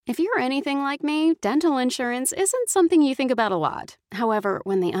If you're anything like me, dental insurance isn't something you think about a lot. However,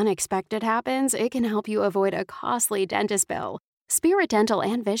 when the unexpected happens, it can help you avoid a costly dentist bill. Spirit Dental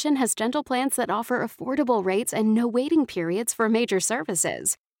and Vision has dental plans that offer affordable rates and no waiting periods for major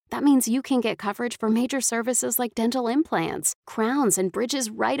services. That means you can get coverage for major services like dental implants, crowns, and bridges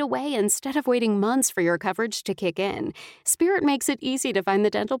right away instead of waiting months for your coverage to kick in. Spirit makes it easy to find the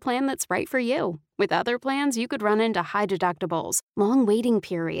dental plan that's right for you. With other plans, you could run into high deductibles, long waiting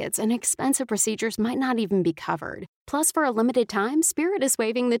periods, and expensive procedures might not even be covered. Plus, for a limited time, Spirit is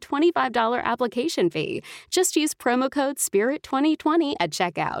waiving the $25 application fee. Just use promo code SPIRIT2020 at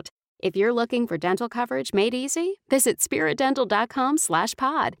checkout. If you're looking for dental coverage made easy, visit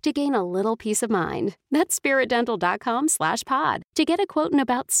spiritdental.com/pod to gain a little peace of mind. That's spiritdental.com/pod to get a quote in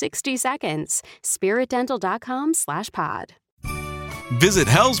about 60 seconds. spiritdental.com/pod. Visit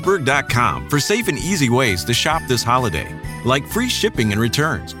Hellsberg.com for safe and easy ways to shop this holiday, like free shipping and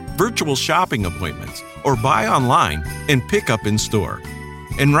returns, virtual shopping appointments, or buy online and pick up in store.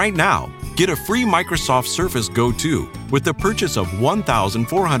 And right now, get a free Microsoft Surface Go 2 with the purchase of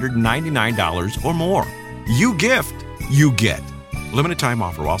 $1,499 or more. You gift, you get. Limited time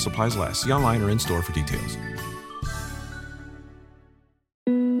offer while supplies last. See online or in store for details.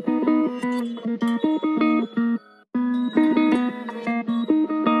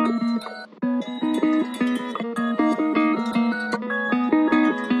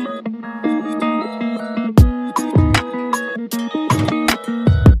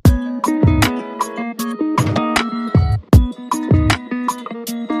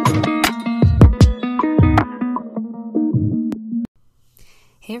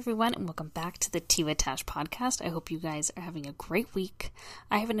 Hey everyone, and welcome back to the Tea with Tash podcast. I hope you guys are having a great week.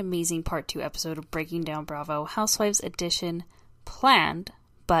 I have an amazing part 2 episode of Breaking Down Bravo Housewives edition planned,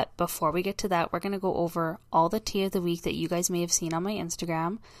 but before we get to that, we're going to go over all the tea of the week that you guys may have seen on my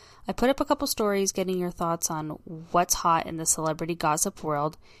Instagram. I put up a couple stories getting your thoughts on what's hot in the celebrity gossip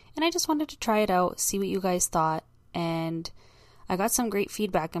world, and I just wanted to try it out, see what you guys thought, and I got some great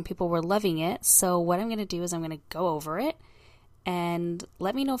feedback and people were loving it. So what I'm going to do is I'm going to go over it and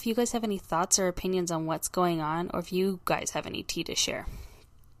let me know if you guys have any thoughts or opinions on what's going on, or if you guys have any tea to share.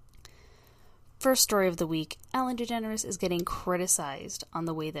 First story of the week, Ellen DeGeneres is getting criticized on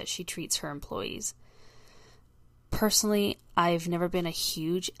the way that she treats her employees. Personally, I've never been a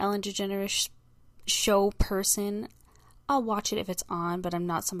huge Ellen DeGeneres show person. I'll watch it if it's on, but I'm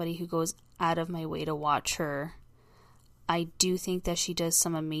not somebody who goes out of my way to watch her. I do think that she does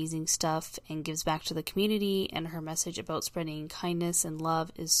some amazing stuff and gives back to the community, and her message about spreading kindness and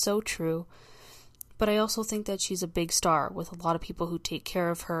love is so true. But I also think that she's a big star with a lot of people who take care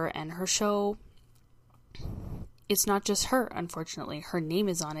of her, and her show, it's not just her, unfortunately. Her name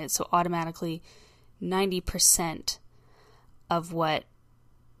is on it, so automatically 90% of what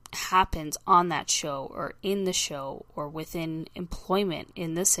happens on that show or in the show or within employment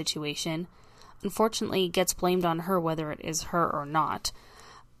in this situation unfortunately gets blamed on her, whether it is her or not.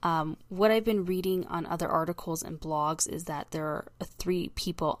 What I've been reading on other articles and blogs is that there are 3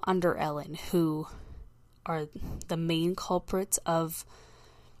 people under Ellen who are the main culprits of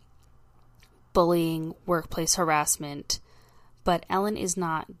bullying, workplace harassment, but Ellen is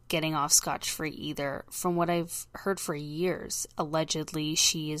not getting off scotch-free either. From what I've heard for years, allegedly,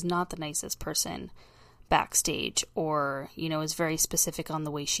 she is not the nicest person backstage, or, is very specific on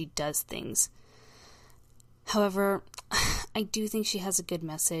the way she does things. However, I do think she has a good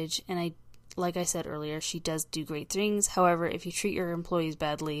message, and like I said earlier, she does do great things. However, if you treat your employees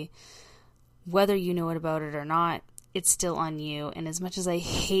badly, whether you know about it or not, it's still on you. And as much as I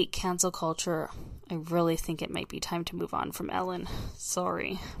hate cancel culture, I really think it might be time to move on from Ellen.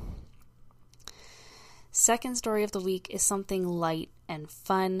 Sorry. Second story of the week is something light and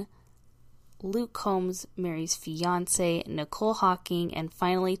fun. Luke Combs marries fiancée Nicole Hawking and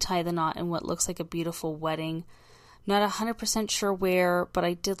finally tie the knot in what looks like a beautiful wedding. Not 100% sure where, but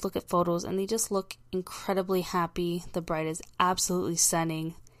I did look at photos and they just look incredibly happy. The bride is absolutely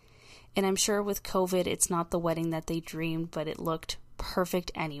stunning. And I'm sure with COVID, it's not the wedding that they dreamed, but it looked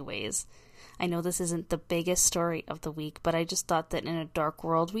perfect anyways. I know this isn't the biggest story of the week, but I just thought that in a dark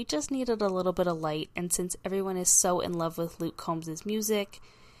world, we just needed a little bit of light. And since everyone is so in love with Luke Combs' music,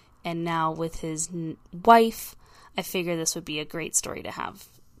 and now with his wife, I figure this would be a great story to have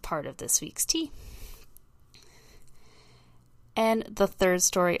part of this week's tea. And the third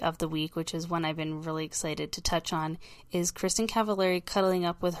story of the week, which is one I've been really excited to touch on, is Kristen Cavallari cuddling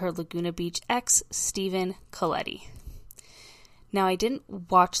up with her Laguna Beach ex, Stephen Colletti. Now, I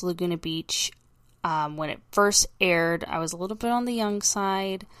didn't watch Laguna Beach when it first aired. I was a little bit on the young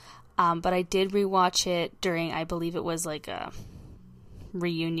side, but I did rewatch it during, I believe it was like a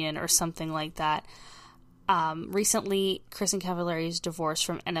reunion or something like that. Recently, Kristen Cavallari's divorced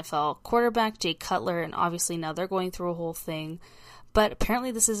from NFL quarterback Jay Cutler, and obviously now they're going through a whole thing. But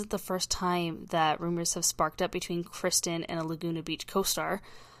apparently this isn't the first time that rumors have sparked up between Kristen and a Laguna Beach co-star.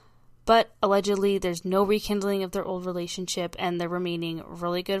 But allegedly there's no rekindling of their old relationship, and they're remaining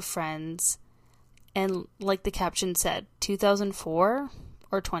really good friends. And like the caption said, 2004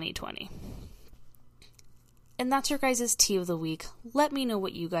 or 2020. And that's your guys' tea of the week. Let me know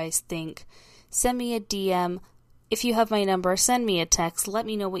what you guys think. Send me a DM. If you have my number, send me a text. Let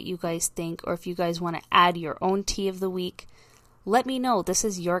me know what you guys think. Or if you guys want to add your own tea of the week, let me know. This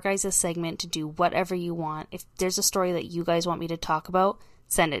is your guys' segment to do whatever you want. If there's a story that you guys want me to talk about,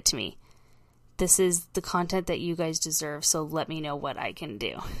 send it to me. This is the content that you guys deserve, so let me know what I can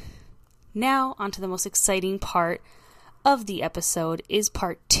do. Now, on to the most exciting part of the episode is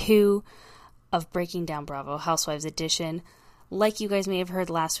part 2 of Breaking Down Bravo Housewives Edition. Like you guys may have heard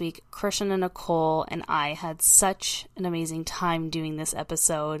last week, Christian and Nicole and I had such an amazing time doing this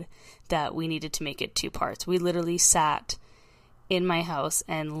episode that we needed to make it 2 parts. We literally sat in my house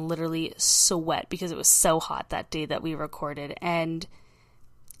and literally sweat because it was so hot that day that we recorded. And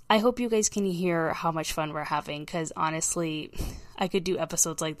I hope you guys can hear how much fun we're having, because honestly, I could do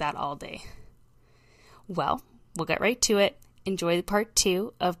episodes like that all day. Well, we'll get right to it. Enjoy part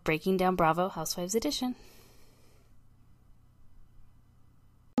 2 of Breaking Down Bravo Housewives Edition.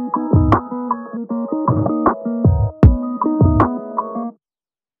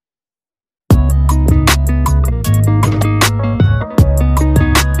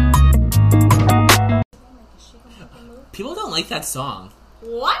 People don't like that song.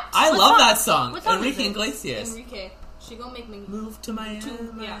 What? I love that song. What song Enrique is it? Iglesias. Enrique. She gonna make me Move to Miami.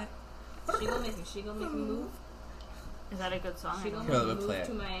 Yeah. She gonna make me move. Is that a good song? She gonna Here, make me let me play move it.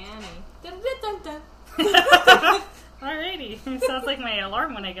 to Miami. Dun, dun, dun, dun. Alrighty. It sounds like my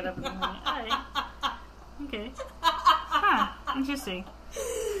alarm when I get up in the morning. Alright. Okay. Huh. Interesting.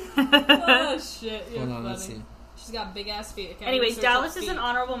 Oh shit, you're Hold on, funny. let's see. She's got big ass feet. I can't Anyways, even search Dallas her is an feet.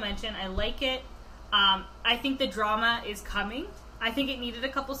 honorable mention. I like it. I think the drama is coming. I think it needed a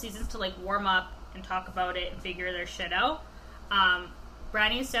couple seasons to like warm up and talk about it and figure their shit out.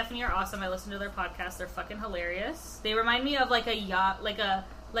 Brandy and Stephanie are awesome. I listen to their podcast. They're fucking hilarious. They remind me of like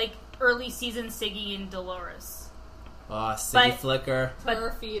early season Siggy and Dolores. Oh, Siggy But- Flicker. but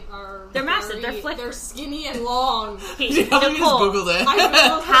Her feet are they're massive. They're flick- They're skinny and long. Okay, You just Nicole, Googled it. I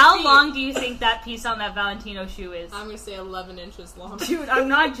Googled her how feet. long do you think that piece on that Valentino shoe is? I'm gonna say 11 inches long. Dude, I'm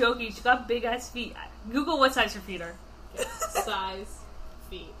not joking. She's got big ass feet. Google what size her feet are. Size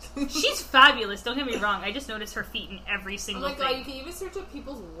feet. She's fabulous. Don't get me wrong. I just noticed her feet in every Oh single my god, you thing. can even search up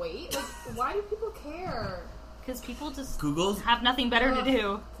people's weight? Like, why do people care? Because people just Google, have nothing better to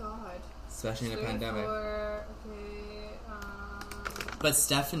do. God. especially in a pandemic. 34, okay, But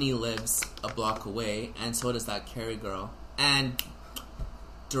Stephanie lives a block away, and so does that Carrie girl. And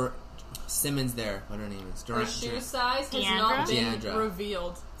Simmons there, what her name is? her shoe size has not been Deandra.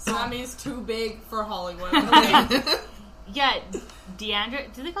 revealed. So that means too big for Hollywood. Yeah,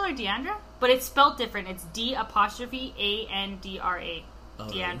 Deandra. Do they call her Deandra? But it's spelled different. It's D'_ANDRA. Oh,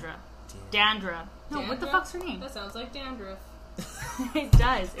 Deandra. really? Dandra. No, what the Dandruff? fuck's her name? That sounds like dandruff. It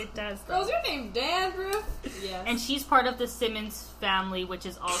does. It does. though. Girl's your name dandruff? Yes. And she's part of the Simmons family, which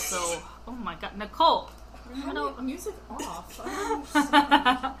is also. Oh my god, Nicole. Music off. I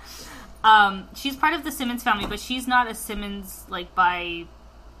don't understand. She's part of the Simmons family, but she's not a Simmons like by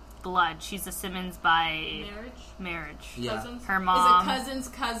blood. She's a Simmons by marriage. Yeah. Cousins? Her mom. Is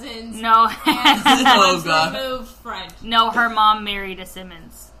it cousins? No. Oh, God. Removed friend. No, her mom married a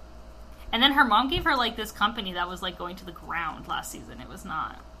Simmons. And then her mom gave her, like, this company that was, like, going to the ground last season. It was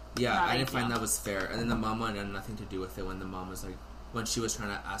not. Yeah, not I didn't ideal. find that was fair. And then the mom had nothing to do with it when the mom was like, when she was trying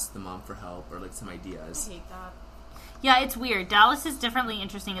to ask the mom for help or like some ideas. I hate that. Yeah, it's weird. Dallas is definitely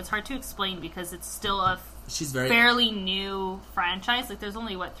interesting. It's hard to explain because it's still a She's very fairly new franchise. Like, there's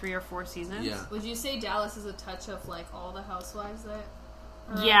only, 3 or 4 seasons? Yeah. Would you say Dallas is a touch of like all the housewives that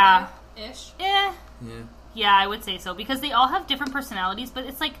are Yeah. out there? Ish? Eh. Yeah. Yeah, I would say so. Because they all have different personalities, but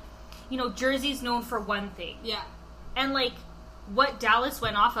it's like, Jersey's known for one thing. Yeah. And, like, what Dallas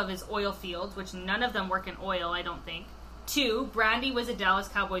went off of is oil fields, which none of them work in oil, I don't think. 2, Brandy was a Dallas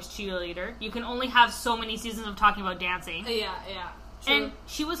Cowboys cheerleader. You can only have so many seasons of talking about dancing. Yeah. True. And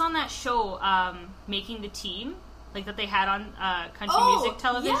she was on that show, Making the Team, like, that they had on country music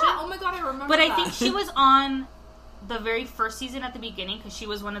television. Yeah. Oh my god, I remember But that. I think she was on the very first season at the beginning because she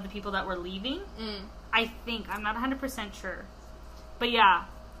was one of the people that were leaving. I think. I'm not 100% sure. But yeah,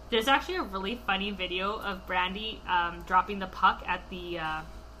 there's actually a really funny video of Brandy dropping the puck at the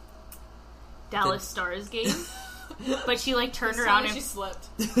Dallas Stars game. but she like turned This around time and she slipped.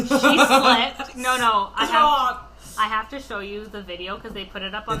 she slipped. No, Stop. I have to show you the video because they put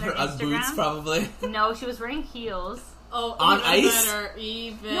it up on In their her Ugg Instagram. boots, probably. No, she was wearing heels. Oh, On even ice? Better,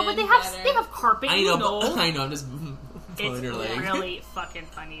 even No, but they better. have carpet. I you know, know. I know. I'm just It's pulling her leg. really fucking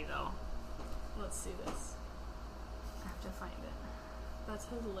funny though. Let's see this. I have to find it. That's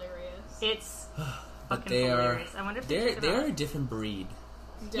hilarious. It's But fucking they are. hilarious. I wonder if they They're a different breed.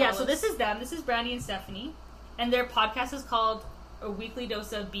 Yeah, so this is them. This is Brandy and Stephanie, and their podcast is called A Weekly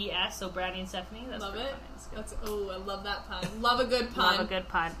Dose of BS. So Brandy and Stephanie. That's Love pretty it. funny. It's good. That's I love that pun. Love a good pun. Love a good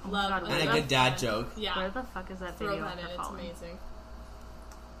pun. Oh Love my god, a where And a love good dad fun. joke. Yeah. Where the fuck is that Throw video? that in. of her It's falling? amazing.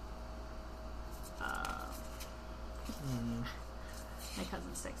 My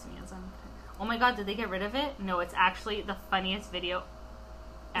cousin's texting me as I'm. Oh my god, did they get rid of it? No, it's actually the funniest video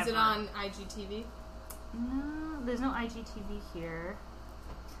ever. Is it on IGTV? No, there's no IGTV here.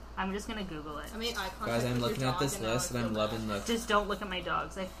 I'm just gonna Google it. I made eye contact. Guys, I'm with your looking at dog this and now list I and I'm feel loving bad. the. Just don't look at my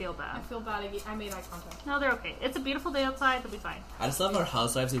dogs. I feel bad. I feel bad. I made eye contact. No, they're okay. It's a beautiful day outside. They'll be fine. I just love our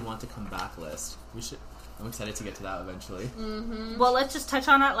Housewives We Want to Come Back list. We should. I'm excited to get to that eventually. Well, let's just touch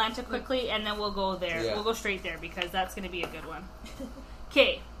on Atlanta quickly, and then we'll go there. Yeah. We'll go straight there because that's going to be a good one.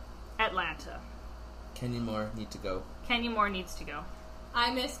 Okay, Atlanta. Kenny Moore need to go. Kenya Moore needs to go.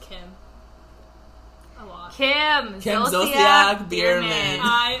 I miss Kim a lot. Kim Zolciak Bierman.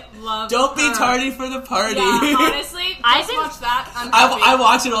 I love. Don't be her. tardy for the party. Yeah, honestly, I've just been- watch that. I'm I happy.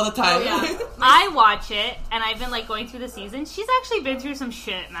 watch it all the time. Oh, yeah. I watch it, and I've been like going through the season. She's actually been through some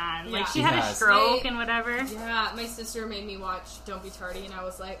shit, man. Like Yeah. she She had a has. stroke Right. and whatever. Yeah, my sister made me watch Don't Be Tardy, and I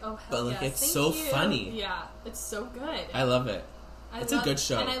was like, oh, hell But, like, yes, it's thank so you. funny. Yeah, it's so good. I love it. It's a love- good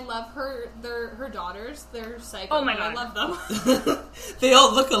show. And I love her daughters. They're psycho. Oh my but I God. love them. They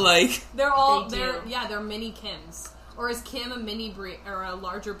all look alike. They're all, They they're do. mini Kims. Or is Kim a mini or a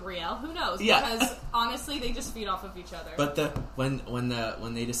larger Brielle? Who knows? Yeah. Because honestly, they just feed off of each other. But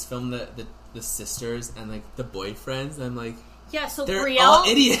when they just film the sisters and like the boyfriends, I'm like, Yeah, so they're Brielle. all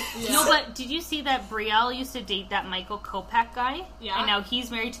idiots. Yeah. No, but did you see that Brielle used to date that Michael Kopak guy? Yeah. And now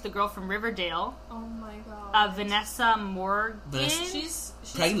he's married to the girl from Riverdale, oh my god. Vanessa Morgan. She's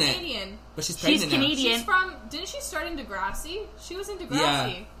Pregnant. Canadian. But she's She's pregnant now. Canadian. She's from. Didn't she start in Degrassi? She was in Degrassi.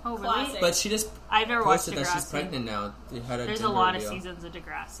 Yeah. Oh, really? Classic. But she just I've never watched posted that she's Degrassi. pregnant now. They had a There's a gender lot of reveal. seasons of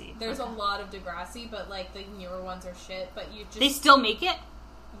Degrassi. There's a lot of Degrassi, but like the newer ones are shit. But you just They still make it?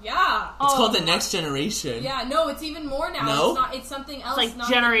 yeah. It's called Oh. The Next Generation. Yeah, no, it's even more now. No? It's not. It's something else. It's like not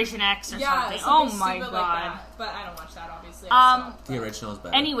Generation X or yeah, something. something Oh my stupid god. Like that. But I don't watch that, obviously. I stopped, The but- original is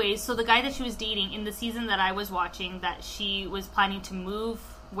better. Anyways, so the guy that she was dating in the season that I was watching, that she was planning to move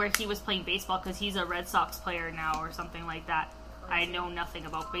where he was playing baseball because he's a Red Sox player now or something like that. I know nothing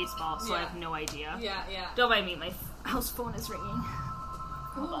about baseball, so I Yeah. have no idea. Yeah, yeah. Don't mind me, my house phone is ringing.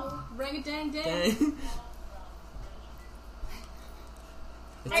 Ooh, ring a dang dang. Dang.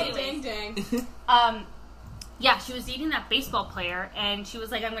 Hey, Anyways. dang dang. Yeah, she was dating that baseball player, and she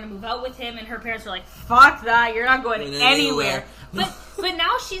was like, "I'm going to move out with him." And her parents were like, "Fuck that! You're not going Going anywhere." anywhere. But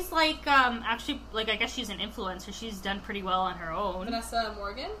now she's like, actually, like I guess she's an influencer. She's done pretty well on her own. Vanessa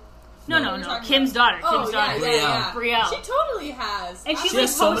Morgan. No, What are you no, talking Kim's about? daughter. Kim's Oh daughter. yeah, yeah, yeah. Brielle. She totally has. And She like,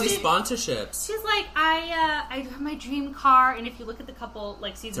 has so many posted- sponsorships. She's like, I have my dream car, and if you look at the couple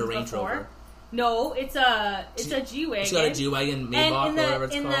like It's seasons a Range before, Rover. no, it's a G-Wagon. She got a G-Wagon, Maybach, or whatever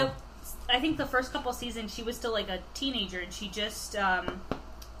it's called. I think the first couple seasons she was still like a teenager, and she just got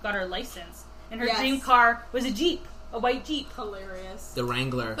her license, and her Yes. dream car was a Jeep, a white Jeep. Hilarious. The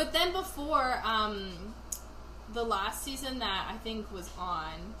Wrangler. But then before the last season that I think was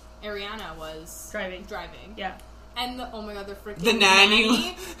on, Ariana was Driving. Yeah. Yeah. And oh my god, the freaking The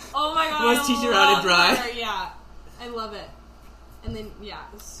nanny. Oh my god, Was I teaching her how to love drive. her, yeah, I love it. And then yeah,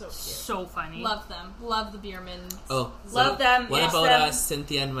 it's so cute. So funny. Love them. Love the Biermans. Oh, Love them, What yes, about them.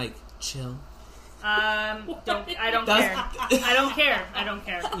 Cynthia and Mike? Chill. I don't care. I don't care. I don't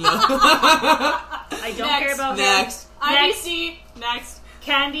care. I don't care about her. Next. IBC. Next.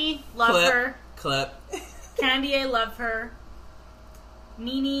 Candy, love Clip. her. Clip. Candy, I love her.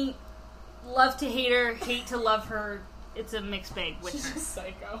 Nene, love to hate her, hate to love her. It's a mixed bag with She's her. just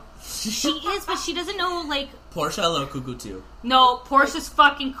psycho. She is, but she doesn't know, like... Portia, I love Cuckoo too. No, Portia's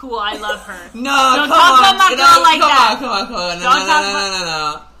fucking cool. I love her. No, Don't come talk on. about my You girl know, like that. Come on. No, Don't no,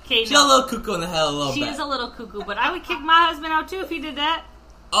 talk no. Okay, She's a little cuckoo in the head a little She bit. is a little cuckoo, but I would kick my husband out too if he did that.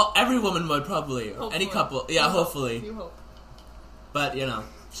 Oh, every woman would probably. Hopefully. Any couple. Yeah, hopefully. You hope. But, you know,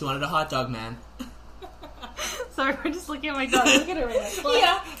 she wanted a hot dog, man. Sorry, we're just looking at my dog. Look at her right now.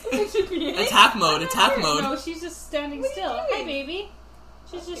 Yeah. It should be. Attack mode. No, she's just standing What are you still. doing? Hi, baby.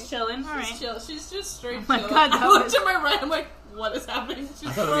 She's just chilling. All right. She's chill. She's just straight Oh my chill. God, that I looked was- to my right. I'm like, what is happening? She's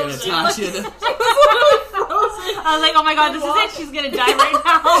I thought we were going to frozen. attack you. She's literally I was like, oh my god, this is it. She's gonna die right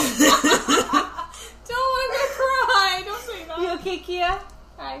now. Don't want to cry. Don't say that. You okay, Kia?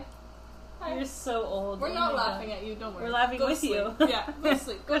 Hi. You're so old. We're not laughing at you. Don't worry. We're laughing go with sleep. you. Yeah, go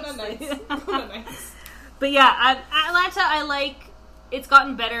sleep. Go to nights. Go to nights. But yeah, Atlanta, I like. It's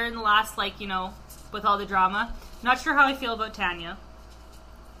gotten better in the last, with all the drama. Not sure how I feel about Tanya.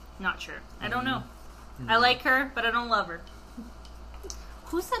 Not sure. I don't know. I like her, but I don't love her.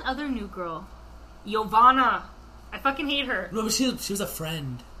 Who's that other new girl? Giovanna. I fucking hate her. No, but she was a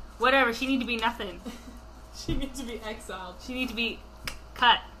friend. Whatever. She need to be nothing. She needs to be exiled. She need to be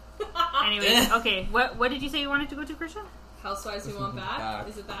cut. Anyways, okay. What did you say you wanted to go to, Christian? Housewives We Want Back.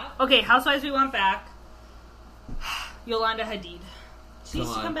 Is it that? Okay, Housewives We Want Back. Yolanda Hadid. She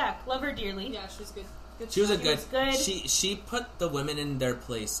needs to come back. Love her dearly. Yeah, she's good. She was a good. She put the women in their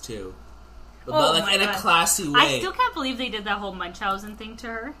place too, but in a classy way. I still can't believe they did that whole Munchausen thing to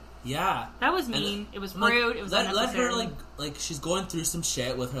her. Yeah, that was mean. It was rude. It was unnecessary. Let her she's going through some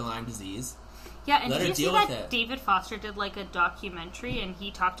shit with her Lyme disease. Yeah, and did you see that David Foster did a documentary and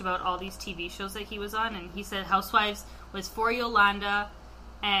he talked about all these TV shows that he was on, and he said Housewives was for Yolanda,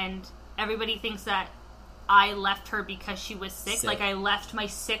 and everybody thinks that I left her because she was sick. Like, I left my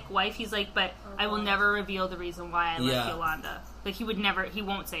sick wife. He's like, but I will never reveal the reason why I left Yolanda. Like, he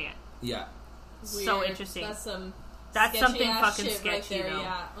won't say it. Yeah. Weird. So interesting. That's something fucking shit sketchy, right there, though.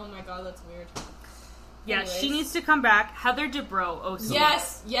 Yeah. Oh my god, that's weird. Yeah, Anyways. she needs to come back. Heather Dubrow. Oh, so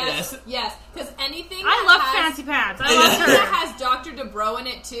yes. Because anything I love Fancy Pants. I love her. That has Dr. Dubrow in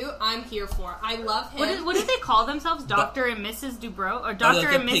it too, I'm here for. I love him. What did they call themselves? Dr. and Mrs. Dubrow? Or Dr.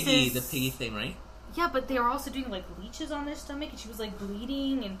 and Mrs. The piggy thing, right? Yeah, but they were also doing leeches on their stomach, and she was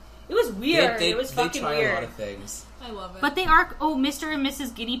bleeding, and it was weird. It was fucking weird. They try a lot of things. I love it. But they are Mr. and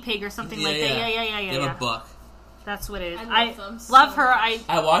Mrs. Guinea Pig or something like that. Yeah. They have a book. That's what it is. I love love her. Much.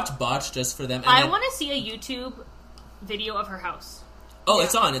 I watch Botch just for them. I want to see a YouTube video of her house. Oh,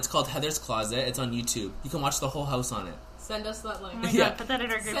 it's on. It's called Heather's Closet. It's on YouTube. You can watch the whole house on it. Send us that link. Oh my god, put that in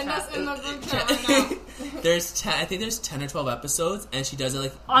our group chat. Send us in the group chat right now. I think there's 10 or 12 episodes, and she does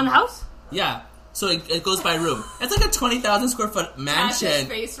it on the house? Yeah. So it goes by room. It's like a 20,000 square foot mansion. His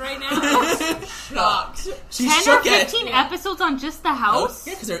face right now. Shocked. She 10 shook or 15 episodes on just the house?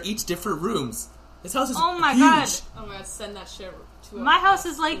 Yeah, because they're each different rooms. This house is oh my huge. god. I'm gonna send that shit to my house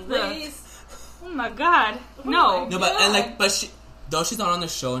is like this. Oh my god. No. No, but she, though she's not on the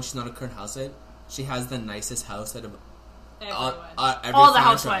show and she's not a current housewife, she has the nicest house out of all the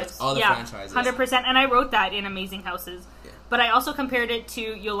housewives. All the franchises. 100%. And I wrote that in Amazing Houses. Yeah. But I also compared it to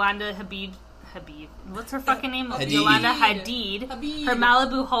Yolanda Habib. What's her fucking name? Hadid. Yolanda Hadid. Her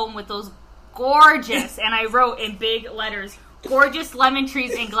Malibu home with those gorgeous, and I wrote in big letters, gorgeous lemon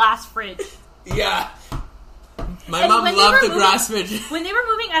trees and glass fridge. Yeah. My mom loved the grass fridge. When they were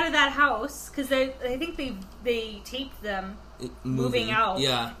moving out of that house, because I think they taped them moving out.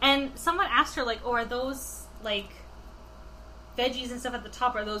 Yeah. And someone asked her, are those, veggies and stuff at the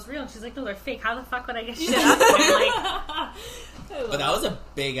top, are those real? And she's like, no, they're fake. How the fuck would I get shit up there? But that was a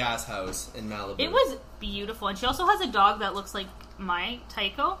big-ass house in Malibu. It was beautiful. And she also has a dog that looks like my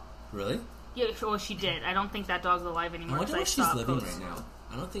Tycho. Really? Yeah, well, she did. I don't think that dog's alive anymore. I wonder where she's living right now.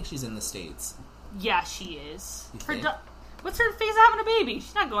 I don't think she's in the States. Yeah, she is. What's her face having a baby?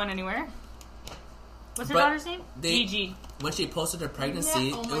 She's not going anywhere. What's her daughter's name? Gigi. When she posted her pregnancy,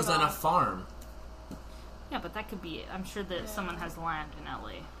 it was on a farm. Yeah, but that could be it. I'm sure that someone has land in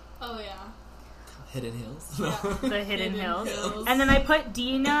LA. Oh, yeah. Hidden Hills. Yeah. The Hidden Hills. And then I put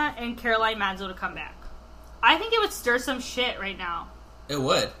Dina and Caroline Manzo to come back. I think it would stir some shit right now. It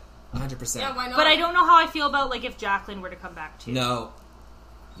would. 100%. Yeah, why not? But I don't know how I feel about, if Jacqueline were to come back, too. No.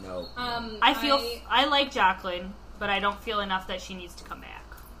 I like Jacqueline, but I don't feel enough that she needs to come back.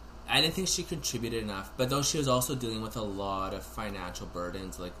 I didn't think she contributed enough. But though she was also dealing with a lot of financial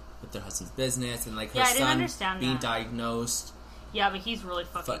burdens, with their husband's business and her son being diagnosed. Yeah, but he's really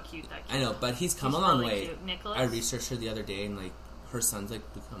fucking cute. That kid. I know, but he's come a long way. Cute. Nicholas? I researched her the other day, and her son's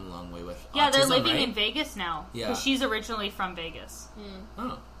become a long way with. Yeah, autism, they're living right? in Vegas now. Yeah, because she's originally from Vegas.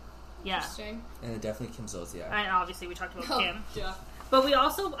 Oh, yeah. Interesting. And definitely Kim Zolciak. And obviously, we talked about Kim. Yeah. But we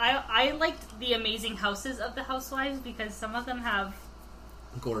also, I liked the amazing houses of the Housewives because some of them have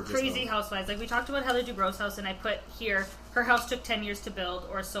gorgeous crazy housewives. We talked about Heather Dubrow's house, and I put here, her house took 10 years to build,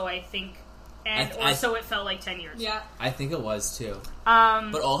 or so I think. So it felt like 10 years. Yeah. I think it was, too.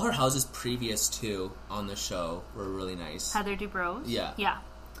 But all her houses previous to on the show were really nice. Heather Dubrow's? Yeah. Yeah.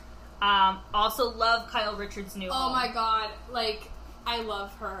 Also love Kyle Richards' new home. Oh my god. I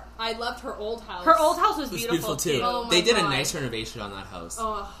love her. I loved her old house. Her old house was beautiful too. Oh they did God. a nice renovation on that house.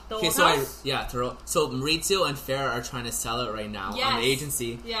 Oh, the old house? So Maurizio and Farrah are trying to sell it right now on the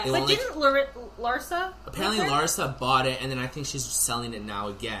agency. Yes. But didn't Larsa? Apparently Larsa bought it, and then I think she's selling it now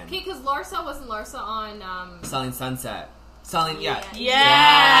again. Okay, because Larsa wasn't Larsa on... Selling Sunset. Selling, yeah.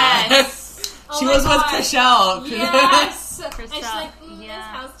 Yes! She was with Chriselle. Yes! Chriselle. And she's like, this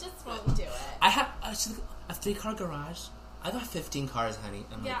house just won't do it. I have a 3-car garage. I got 15 cars, honey.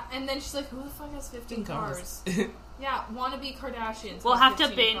 And then she's like, who the fuck has 15 cars? Yeah, wannabe Kardashians. We'll have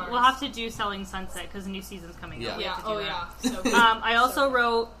to do Selling Sunset because the new season's coming out. Yeah. So I also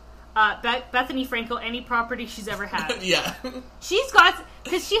wrote Bethany Frankel, any property she's ever had. Yeah. She's got,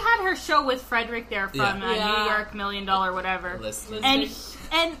 because she had her show with Frederick there from New York $1 Million whatever.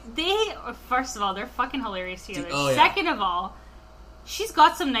 And they, first of all, they're fucking hilarious together. Second of all, she's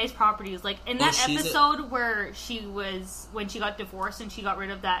got some nice properties. Like, in that episode where when she got divorced and she got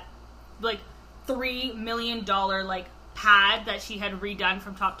rid of that, like, $3 million, like, pad that she had redone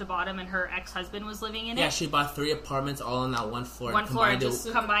from top to bottom and her ex-husband was living in it. Yeah, she bought 3 apartments all on that one floor.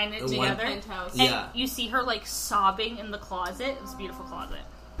 Just combined it together. Penthouse. And you see her, like, sobbing in the closet. It was a beautiful closet.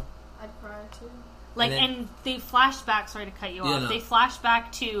 I'd cry, too. Like, and they flashed back, sorry to cut you off, they flashed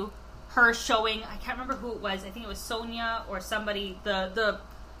back to her showing, I can't remember who it was, I think it was Sonia or somebody, the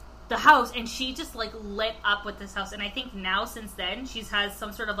house, and she just, like, lit up with this house. And I think now, since then, she's has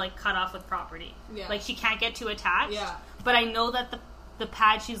some sort of, like, cut off with property. Yeah. Like, she can't get too attached. Yeah. But I know that the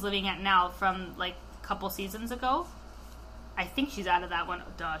pad she's living at now from, like, a couple seasons ago, I think she's out of that one.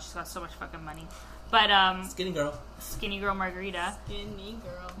 Oh, duh, she's got so much fucking money. But, Skinny girl Margarita. Skinny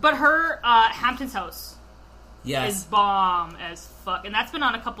girl. But her, Hampton's house. Yes. Is bomb as fuck. And that's been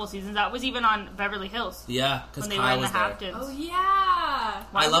on a couple of seasons. That was even on Beverly Hills. Yeah, because when they Kyle were in was the Hamptons. Oh, yeah.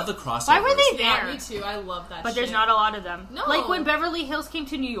 I love the crossovers. Why were they there? Yeah, me too. I love that But there's not a lot of them. No. Like when Beverly Hills came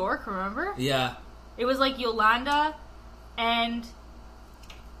to New York, remember? Yeah. It was like Yolanda and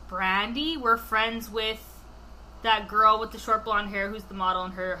Brandy were friends with that girl with the short blonde hair who's the model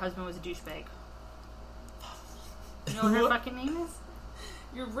and her husband was a douchebag. You know what her fucking name is?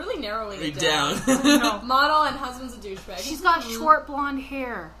 You're really narrowing it down. No. Model and husband's a douchebag. She's got short blonde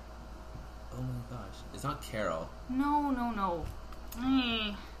hair. Oh my gosh. It's not Carol. No.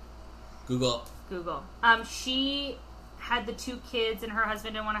 Google. She had the 2 kids and her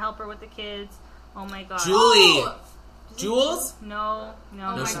husband didn't want to help her with the kids. Oh my god. Julie! Jules? No.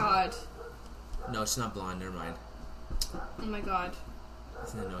 Oh my god. No, she's not blonde. Never mind. Oh my god.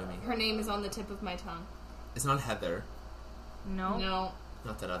 Doesn't annoy me. Her name is on the tip of my tongue. It's not Heather. No.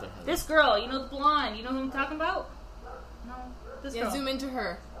 Not that other Heather. This girl, you know the blonde. You know who I'm talking about? No. This girl. Zoom into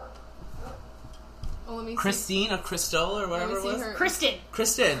her. Oh, let me see. Christine or Crystal or whatever it was? Kristen.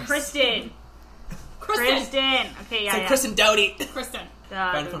 Okay, Okay, Kristen Doughty. Kristen.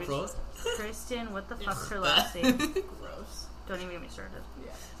 Brand from Rose. Kristen, what the fuck's her last name? Gross. Don't even get me started.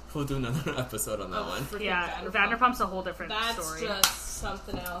 Yeah. We'll do another episode on that one. Yeah, Vanderpump's a whole different story. That's just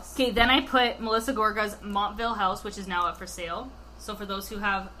something else. Okay, then I put Melissa Gorga's Montville house, which is now up for sale. So for those who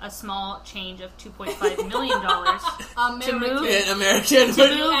have a small change of $2.5 million to move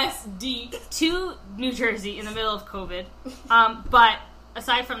USD to New Jersey in the middle of COVID. But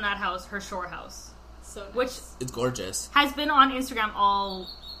aside from that house, her shore house, so nice. which it's gorgeous, has been on Instagram all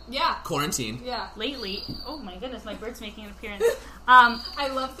quarantine lately. Oh my goodness, my bird's making an appearance. I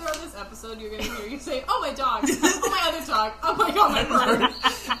love throughout this episode you're going to hear you say, oh my dog, oh my other dog, oh my god, my bird,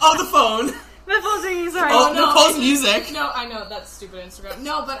 oh the phone. My phone's ringing, sorry. Oh, no, Nicole's music. No, I know, that's stupid Instagram.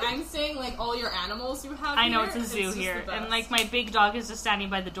 No, but I'm saying, like, all your animals you have I know, here, it's a zoo here. And, like, my big dog is just standing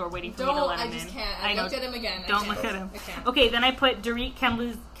by the door waiting for me to let him in. I just can't. I looked at him again. Don't look at him. I can't. Okay, then I put Dorit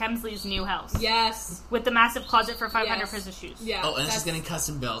Kemsley's new house. Yes. With the massive closet for 500 pairs of shoes. Yeah. Oh, and she's getting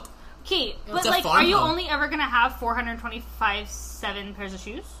custom built. Okay, but, like, are you only ever going to have 427 pairs of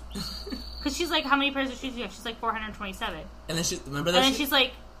shoes? Because she's like, how many pairs of shoes do you have? She's like, 427. And then remember that? And then she's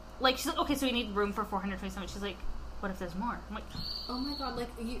like, okay, so we need room for 427. She's like, what if there's more? I'm like, oh my god, like,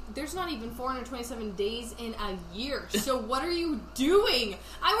 there's not even 427 days in a year. So what are you doing?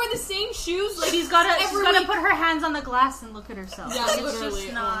 I wear the same shoes, like, she's gotta put her hands on the glass and look at herself. Yeah, it's literally.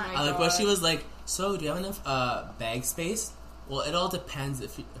 Just not. I like what she was like, so do you have enough bag space? Well, it all depends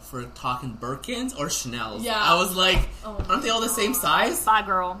if we're talking Birkins or Chanel's. Yeah. I was like, aren't they all the same size? Bye,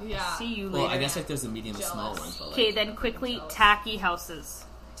 girl. Yeah. See you well, later. I guess like there's a medium and small one. Okay, then quickly, tacky houses.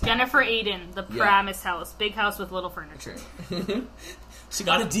 Jennifer Aiden, the Paramus house. Big house with little furniture. She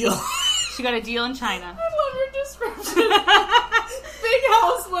got a deal. She got a deal in China. I love your description. big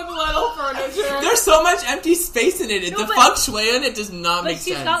house with little furniture. There's so much empty space in it. The feng shui in it does not make sense.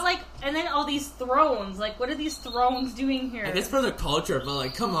 But she's got like, and then all these thrones. Like, what are these thrones doing here? I guess for their culture, but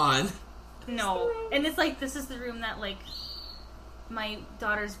like, come on. No, and it's like this is the room that like my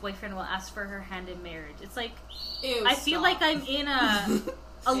daughter's boyfriend will ask for her hand in marriage. It's like, Ew, I feel like I'm in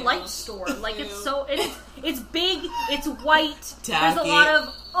a light store. Like it's big, it's white. Tacky. There's a lot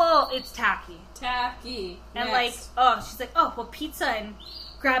of it's tacky. And Next. like, she's like, well, pizza and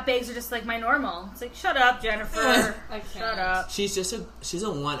grab bags are just like my normal. It's like, shut up, Jennifer. Shut up. She's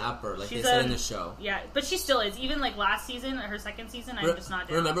a one-upper, like they said in the show. Yeah, but she still is. Even like last season, her second season, I'm just not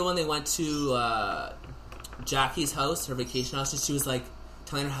down. Remember when they went to Jackie's house, her vacation house, and she was like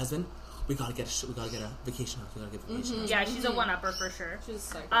telling her husband, we gotta get a vacation house. Yeah, she's a one-upper for sure. She's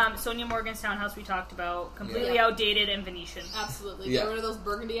psycho. Sonia Morgan's townhouse we talked about, completely outdated and Venetian. Absolutely. Yeah. Get rid of those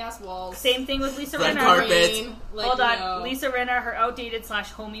burgundy-ass walls. Same thing with Lisa Red Rinna. carpet. Hold on. Lisa Rinna, her outdated /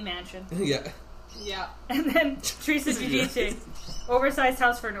 homey mansion. Yeah. Yeah. And then Teresa Giudice, oversized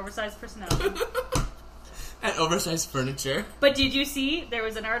house for an oversized personality. And oversized furniture. But did you see, there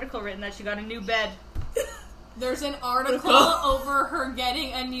was an article written that she got a new bed. There's an article over her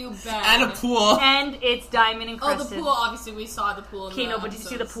getting a new bed. And a pool. And it's diamond encrusted. Oh, the pool. Obviously, we saw the pool. Okay, no, but did you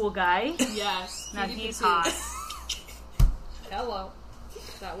see the pool guy? Yes. Now he's hot. Hello.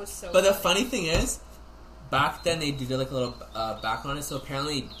 That was so But the funny thing is, back then they did like a little background on it. So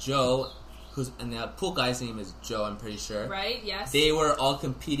apparently Joe, and the pool guy's name is Joe, I'm pretty sure. Right, yes. They were all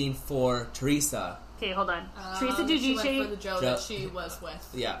competing for Teresa. Okay, hold on. Teresa She went for Giudice. the Joe that she was with.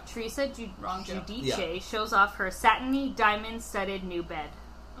 Yeah. Teresa Wrong Joe. Giudice shows off her satiny diamond-studded new bed.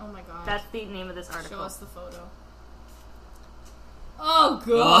 Oh my god. That's the name of this article. Show us the photo. Oh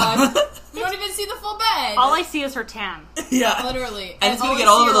god. You don't even see the full bed. All I see is her tan. Yeah. Literally. And it's all gonna get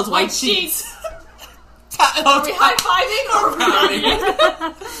I all see of are those white sheets. Are we high-fiving or are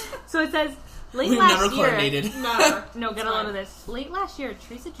we So it says, late We've last never year... coordinated. Never. No, get a load of this. Late last year,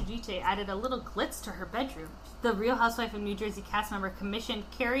 Teresa Giudice added a little glitz to her bedroom. The Real Housewife of New Jersey cast member commissioned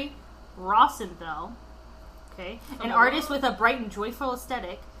Carrie Rosenthal, an artist with a bright and joyful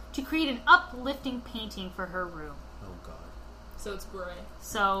aesthetic, to create an uplifting painting for her room. Oh god. So it's gray.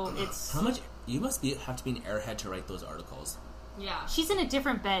 So it's... How much... You must have to be an airhead to write those articles. Yeah. She's in a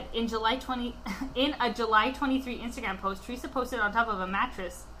different bed. In a July 23 Instagram post, Teresa posted on top of a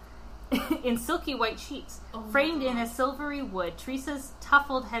mattress in silky white sheets. Framed in a silvery wood, Teresa's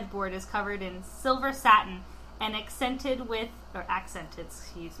tuffled headboard is covered in silver satin and accented with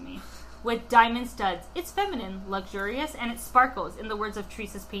diamond studs. It's feminine, luxurious, and it sparkles, in the words of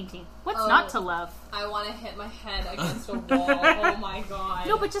Teresa's painting. What's not to love? I want to hit my head against a wall. Oh my god.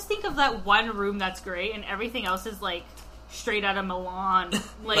 No, but just think of that one room that's great, and everything else is like straight out of Milan.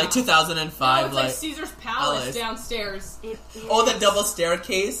 Like 2005. No, it's like Caesar's Palace downstairs. The double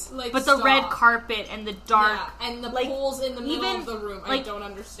staircase. Like, but the red carpet and the dark... Yeah, and the like, poles in the middle even, of the room. like, I don't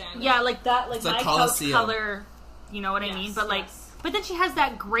understand. Yeah, like that, like it's my like couch Colosseum. color, you know what I mean? But like, but then she has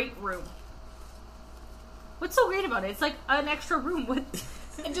that great room. What's so great about it? It's like an extra room with...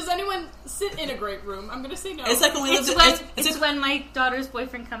 And does anyone sit in a great room? I'm gonna say no. It's like when we It's when my daughter's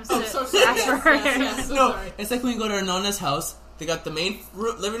boyfriend comes to so sorry. ask for her. Yes, so No, sorry. it's like when you go to Nona's house. They got the main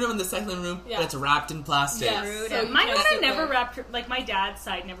living room and the second room, but it's wrapped in plastic. Yes. So you my can't mother sit never there. wrapped her, like my dad's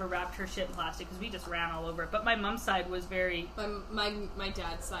side never wrapped her shit in plastic because we just ran all over it. But my mom's side was very... My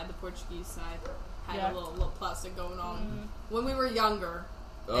dad's side, the Portuguese side, had a little plastic going on when we were younger,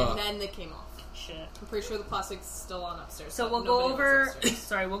 and then they came off. Shit. I'm pretty sure the plastic's still on upstairs. So we'll go over...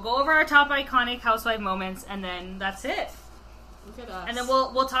 we'll go over our top iconic housewife moments, and then that's it. Look at us. And then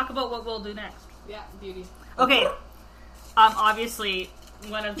we'll talk about what we'll do next. Yeah, beauty. Okay. Obviously,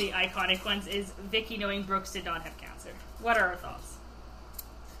 one of the iconic ones is Vicky knowing Brooks did not have cancer. What are our thoughts?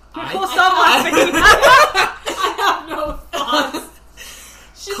 Nicole, stop laughing. I have no thoughts.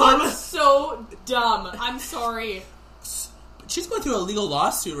 She looks so dumb. I'm sorry. She's going through a legal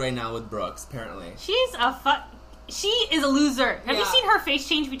lawsuit right now with Brooks, apparently. She is a loser. Have you seen her face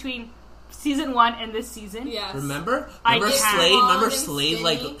change between season 1 and this season? Yes. Remember I Slade? can. Remember And Slade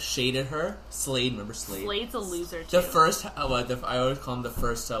skinny. shaded her? Slade, remember Slade? Slade's a loser too. The first, I always call him the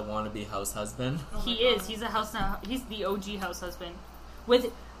first wannabe house husband. He is. He's a house now. He's the OG house husband with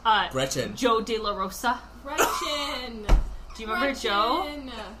Gretchen. Joe De La Rosa. Gretchen. Do you remember Joe?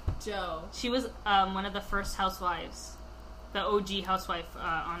 Joe. She was one of the first housewives. The OG housewife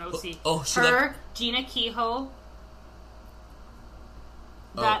on OC. Her, Gina Kehoe,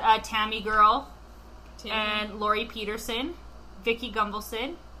 that Tammy girl, and Lori Peterson, Vicky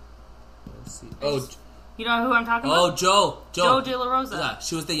Gumbelson. Let's see. You know who I'm talking about? Joe Joe De La Rosa. Yeah,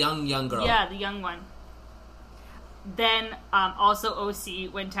 she was the young girl. Yeah, the young one. Then also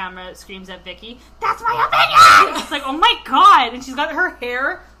OC when Tamara screams at Vicky, "That's my opinion!" It's like, oh my god! And she's got her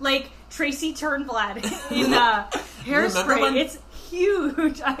hair like Tracy Turnblad in Hairspray. It's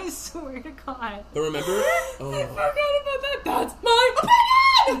huge. I swear to God. But remember, I forgot about that.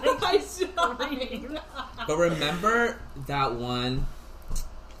 That's my opinion. But remember that one.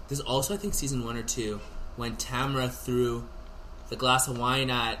 There's also, I think, season 1 or 2 when Tamara threw the glass of wine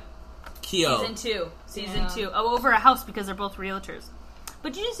at Kehoe. Season 2. Oh, over a house because they're both realtors.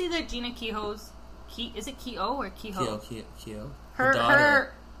 But did you see that Gina Kehoe's... is it Kehoe or Kehoe? Kehoe.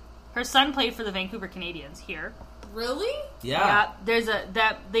 Her son played for the Vancouver Canadians here. Really? Yeah. There's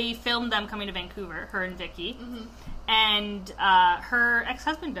they filmed them coming to Vancouver, her and Vicky. Mm-hmm. And her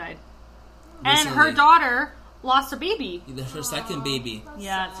ex-husband died. Recently. And her daughter lost a baby. Her second baby.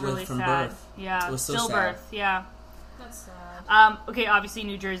 Yeah, it's really from sad. Birth. Yeah, it was so sad. Stillbirth. Yeah. That's sad. Okay, obviously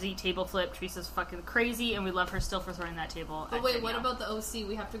New Jersey table flip. Teresa's fucking crazy, and we love her still for throwing that table. But wait, what about the OC?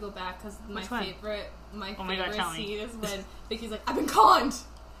 We have to go back because my favorite scene is when Vicky's like, "I've been conned."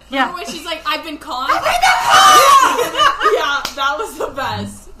 Yeah. Remember when she's like, "I've been conned." Yeah, that was the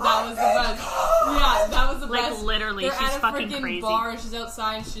best. Yeah, that was the best. Like literally, They're she's at a fucking freaking crazy. bar and she's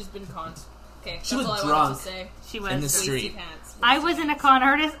outside and she's been conned. Okay, she that's was all I drunk. wanted to say. She was in the street. Pants. I wasn't a con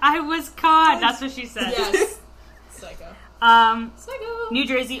artist. I was conned. That's what she said. Yes. Psycho. New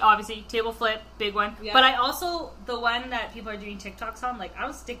Jersey, obviously, table flip, big one. Yeah. But I also, the one that people are doing TikToks on, like,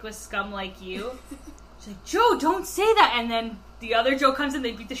 I'll stick with scum like you. She's like, Joe, don't say that. And then the other Joe comes in,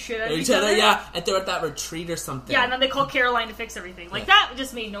 they beat the shit out of each other. Yeah, and they're at that retreat or something. Yeah, and then they call Caroline to fix everything. Like, that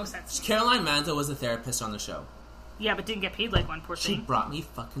just made no sense. Caroline Manzo was a therapist on the show. Yeah, but didn't get paid like one, poor She thing. brought me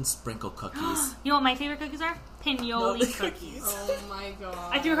fucking sprinkle cookies. You know what my favorite cookies are? Pinoli cookies. Oh my god.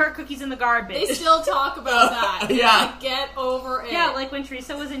 I threw her cookies in the garbage. They still talk about that. Yeah. Like, get over it. Yeah, like when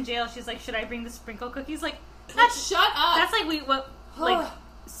Teresa was in jail, she's like, should I bring the sprinkle cookies? Like, shut up. That's like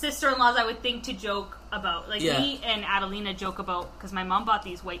sister-in-laws I would think to joke about. Like, me and Adelina joke about, because my mom bought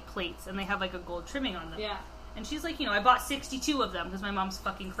these white plates, and they have like a gold trimming on them. Yeah. And she's like, I bought 62 of them, because my mom's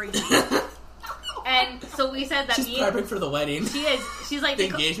fucking crazy. And so we said that she's prepping for the wedding. She is. She's like the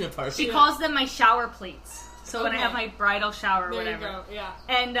engagement party. She calls them my shower plates. So when I have my bridal shower or whatever. There you go, yeah.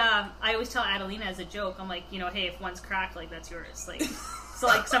 And I always tell Adelina as a joke, I'm like, hey, if one's cracked, like, that's yours. Like, so,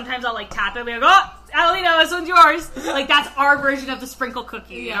 like, sometimes I'll, like, tap it and be like, oh, Adelina, this one's yours. Like, that's our version of the sprinkle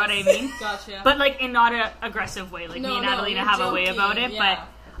cookie, you know what I mean? Gotcha. But, like, in not an aggressive way. Like, me and Adelina have a way about it, but...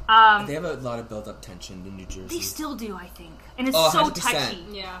 they have a lot of built-up tension in New Jersey. They still do, I think. And it's so 100%. touchy.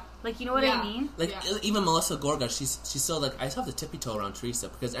 Yeah. Like, you know what I mean? Like, even Melissa Gorga, she's still like, I just have to tippy-toe around Teresa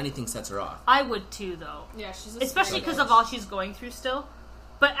because anything sets her off. I would too, though. Yeah, she's especially because of all she's going through still.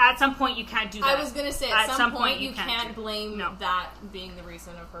 But at some point, you can't do that. I was going to say, at some point, you can't blame that being the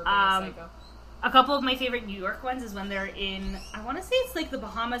reason of her being a psycho. A couple of my favorite New York ones is when they're in, I want to say it's like the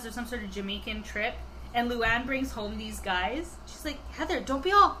Bahamas or some sort of Jamaican trip, and Luann brings home these guys. She's like, Heather, don't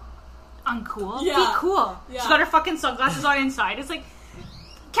be all uncool. Yeah. Be cool. Yeah. She's got her fucking sunglasses on inside. It's like,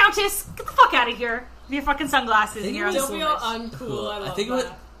 Countess, get the fuck out of here with your fucking sunglasses and your uncoolness. Don't be all uncool. I think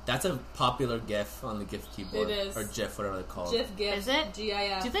that's a popular GIF on the GIF keyboard. It is. Or GIF, whatever they call it. GIF. Is it?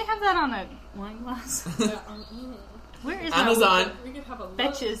 GIF. Do they have that on a wine glass? Where is Amazon? We could have a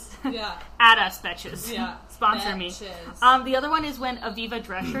Betches. Yeah. Add us, Betches. Yeah. Sponsor Betches. me. The other one is when Aviva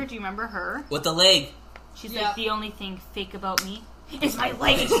Drescher, do you remember her? With the leg. She's like, the only thing fake about me is my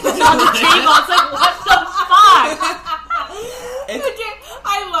leg. She puts it on the table. It's like, what the fuck?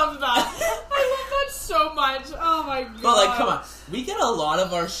 I love that. I love that so much. Oh my god. But like, come on. We get a lot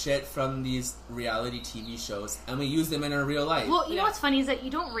of our shit from these reality TV shows, and we use them in our real life. Well, you know what's funny is that you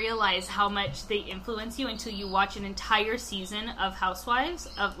don't realize how much they influence you until you watch an entire season of Housewives.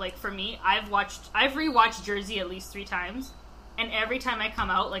 Of like, for me, I've rewatched Jersey at least 3 times. And every time I come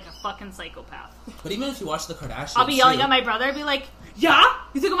out like a fucking psychopath. But even if you watch the Kardashians, I'll be yelling at my brother. I'll be like, "Yeah,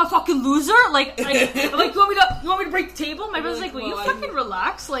 you think I'm a fucking loser? Like, I'm like, you want me to break the table?" My brother's like, "Will you fucking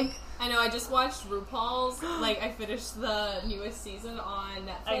relax?" Like, I know. I just watched RuPaul's. Like, I finished the newest season on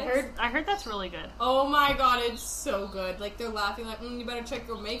Netflix. I heard that's really good. Oh my god, it's so good. Like, they're laughing like, "You better check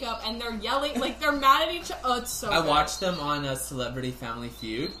your makeup," and they're yelling like they're mad at each other. Oh, it's so good. I watched them on a Celebrity Family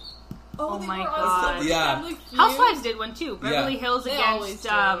Feud. Oh my god! Yeah, Housewives did one too. Beverly Hills they against.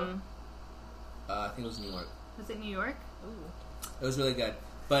 I think it was New York. Was it New York? Ooh. It was really good.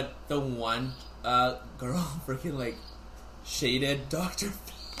 But the one girl freaking like shaded Dr.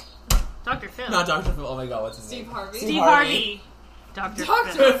 Phil. Not Dr. Phil. Oh my god, what's his name? Steve Harvey. Dr. Phil.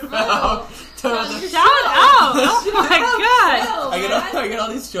 Phil. Shout out! Oh my god! I get all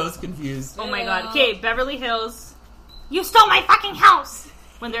these shows confused. Oh my god. Okay, Beverly Hills. You stole my fucking house!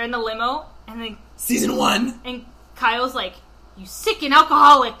 When they're in the limo, and then... Season 1! And Kyle's like, you sick and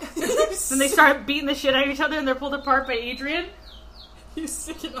alcoholic. Then they start beating the shit out of each other and they're pulled apart by Adrian. You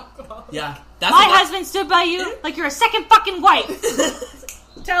sick and alcoholic. Yeah. My husband stood by you like you're a second fucking wife.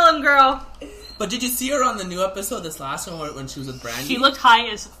 Tell him, girl. But did you see her on the new episode, this last one, when she was with Brandy? She looked high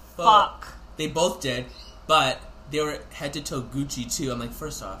as fuck. They both did, but they were head to toe Gucci too. I'm like,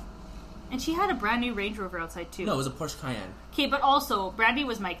 first off. And she had a brand new Range Rover outside too. No, it was a Porsche Cayenne. Okay, but also, Brandy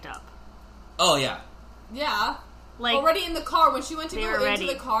was mic'd up. Oh, yeah. Yeah. Like, already in the car, when she went to go into ready.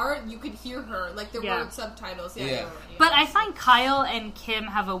 the car, you could hear her. Like, there were subtitles. Yeah, they were ready. But I find Kyle and Kim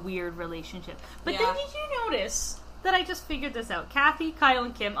have a weird relationship. But then did you notice that I just figured this out? Kathy, Kyle,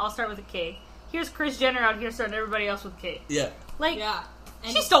 and Kim all start with a K. Here's Kris Jenner out here starting everybody else with K. Yeah. Like,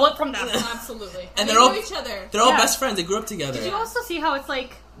 And she stole it from them. Absolutely. And they they're all know each other. They're all best friends. They grew up together. Did you also see how it's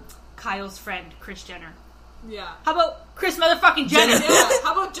like Kyle's friend, Kris Jenner? Yeah. How about Kris motherfucking Jenner? Yeah.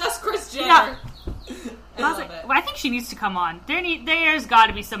 How about just Kris Jenner? Yeah. I love it. Well, I think she needs to come on. There's got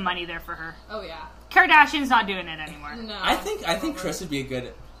to be some money there for her. Oh yeah. Kardashian's not doing it anymore. No. I think Kris would be a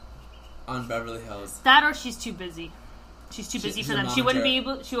good on Beverly Hills. That or she's too busy. She's too busy for them. She wouldn't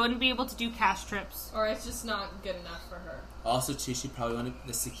be able to do cash trips. Or it's just not good enough for her. Also, too, she probably wanted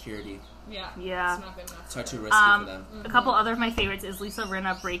the security. Yeah. It's not good enough. It's too risky for them. A couple other of my favorites is Lisa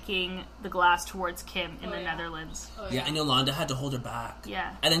Rinna breaking the glass towards Kim in the Netherlands. Oh, yeah, and Yolanda had to hold her back.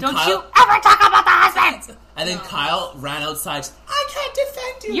 Yeah. And then Don't Kyle, you ever talk about the husband! And then Kyle ran outside. I can't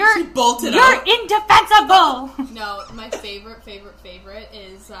defend you. She bolted You're out. indefensible! No, my favorite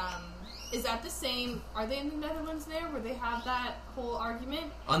is that the same... Are they in the Netherlands there, where they have that whole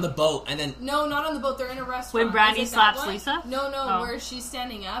argument? On the boat, and then... No, not on the boat. They're in a restaurant. When Brandy slaps Lisa? No, where she's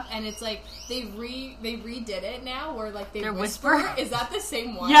standing up, and it's like, they redid it now, where like they whisper? Is that the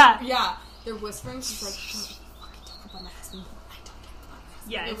same one? Yeah. Yeah. They're whispering. She's like, don't fucking talk about my husband. I don't talk about my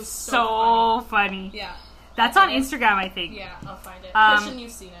husband. Yeah, it it's was so funny. Yeah. That's on Instagram, I think. Yeah, I'll find it. Christian,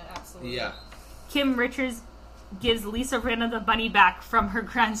 you've seen it, absolutely. Yeah. Kim Richards gives Lisa Rinna the bunny back from her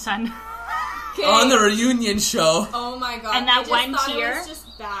grandson. On the reunion show. Oh my god. And that one tear. tear. It was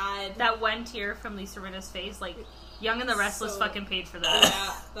just bad. That one tear from Lisa Rinna's face, like, Young and the Restless fucking paid for that.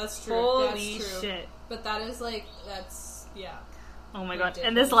 Yeah, that's true. Holy that's true. shit. But that is like, that's, yeah. Oh my god.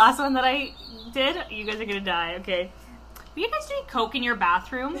 And this last one that I did, you guys are gonna die, okay? Were you guys doing coke in your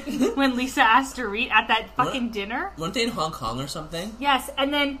bathroom when Lisa asked Dorit at that fucking dinner? Weren't they in Hong Kong or something? Yes,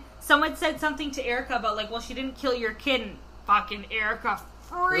 and then someone said something to Erica about, like, well, she didn't kill your kid, and fucking Erica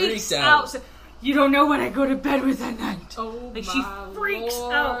freaks out. So, you don't know what I go to bed with at night. Oh, like, she freaks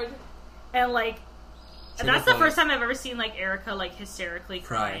out. And, like, and that's the first time I've ever seen, like, Erica, like, hysterically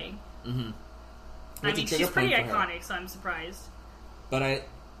crying. Mm-hmm. I mean, she's pretty iconic, so I'm surprised. But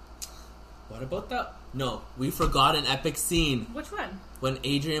what about that? No, we forgot an epic scene. Which one? When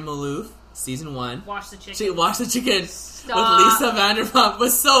Adrienne Maloof, season 1, washed the chicken. She washed the chicken Stop. with Lisa Vanderpump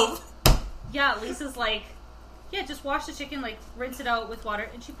with soap. Yeah, Lisa's like, yeah, just wash the chicken, like, rinse it out with water,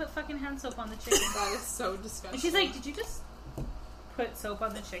 and she put fucking hand soap on the chicken. That is so disgusting. And she's like, did you just put soap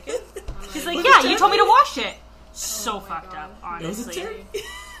on the chicken? She's like, yeah, you told me to wash it. So fucked up, honestly.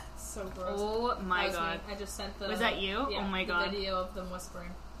 So gross. Oh my god. I just sent the... Was that you? Yeah, oh my god. The video of them whispering.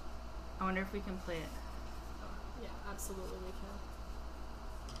 I wonder if we can play it. Yeah, absolutely we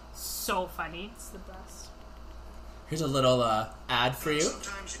can. So funny. It's the best. Here's a little ad for you.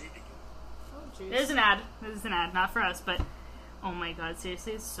 There's an ad. This is an ad, not for us, but oh my god,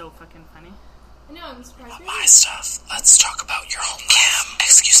 seriously, it's so fucking funny. I know, I'm surprised. My stuff. Let's talk about your home life. Kim,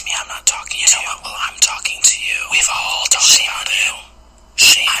 excuse me, I'm not talking to you. Know what? Well, I'm talking to you. We've all talked about you.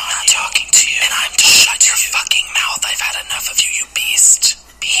 Shame I'm not talking to you. And I'm to shut your fucking mouth. I've had enough of you, you beast.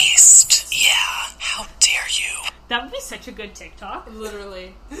 Beast. Yeah. How dare you? That would be such a good TikTok.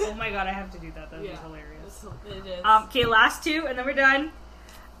 Literally. Oh my god, I have to do that. That would be hilarious. It is. Okay, last two, and then we're done.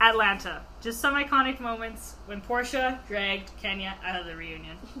 Atlanta. Just some iconic moments when Portia dragged Kenya out of the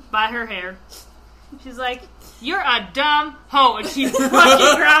reunion by her hair. She's like, "You're a dumb hoe," and she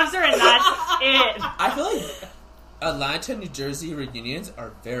fucking grabs her, and that's it. I feel like Atlanta, New Jersey reunions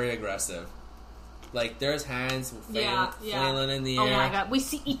are very aggressive. Like, there's hands flailing in the air. Oh my god, we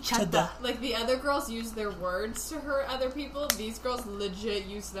see each other. Like, the other girls use their words to hurt other people. These girls legit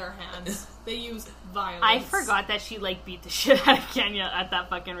use their hands. They use violence. I forgot that she, like, beat the shit out of Kenya at that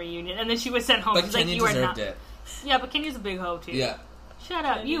fucking reunion. And then she was sent home. But She's Kenya like, you deserved are not. it. Yeah, but Kenya's a big hoe, too. Yeah. Shut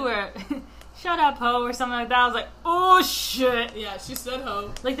up. You were... Shut up, hoe, or something like that. I was like, oh, shit. Yeah, she said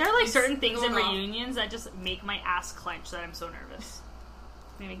hoe. Like, there are, like, certain things in reunions that just make my ass clench that I'm so nervous.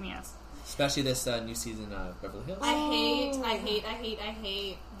 They make me ass. Especially this new season of Beverly Hills. I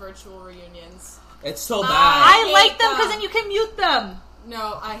hate virtual reunions. It's so bad. I like them because then you can mute them.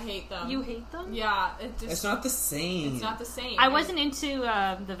 No, I hate them. You hate them? Yeah, it's not the same. It's not the same. I wasn't into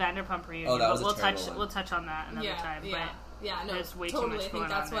the Vanderpump reunion. Oh, that was but one. we'll touch on that another time. Yeah. But yeah, no, there's way totally. too much going I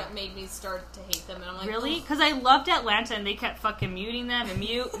think that's on what there. made me start to hate them. And I'm like, really? Because I loved Atlanta, and they kept fucking muting them and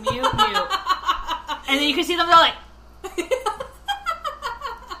mute. And then you can see them, they're like...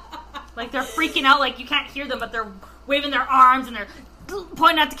 like, they're freaking out, like, you can't hear them, but they're waving their arms, and they're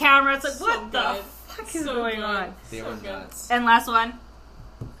pointing at the camera. It's like, what the fuck is going on? They were nuts. And last one.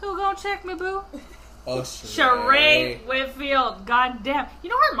 Who gonna check me, boo? Oh, Sheree Whitfield. God damn. You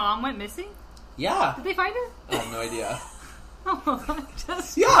know her mom went missing? Yeah. Did they find her? I have no idea.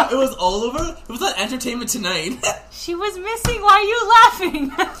 Yeah, it was all over. It was on Entertainment Tonight. She was missing. Why are you laughing?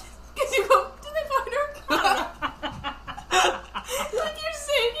 Because you go, did they find her? Like you're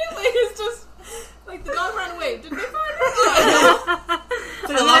saying it, like it's just like the dog ran away. Did they find her? It's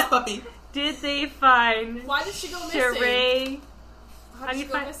like a lost puppy. Did they find? Why did she go missing? Sheree? How did she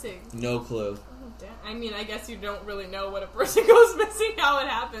go missing? No clue. Oh, damn. I mean, I guess you don't really know when a person goes missing, how it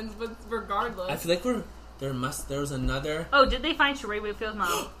happens, but regardless. I feel like there was another. Oh, did they find Sheree Whitfield's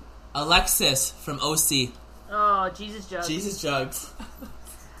mom? Alexis from OC. Oh, Jesus Jugs. Jesus Jugs.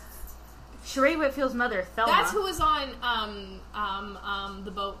 Sheree Whitfield's mother, Thelma. That's who was on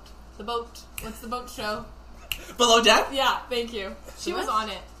the boat. The boat. What's the boat show? Below Deck? Yeah, thank you. She was on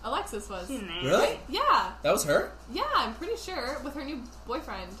it. Alexis was. Really? Yeah. That was her? Yeah, I'm pretty sure. With her new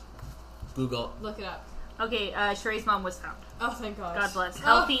boyfriend. Google. Look it up. Okay, Sheree's mom was found. Oh, thank God. God bless.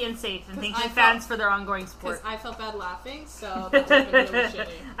 Healthy and safe. And thank you, fans, fans, for their ongoing support. Because I felt bad laughing, so that would have been really shitty.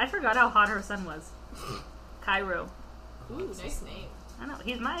 I forgot how hot her son was. Cairo. Ooh, nice name. I know.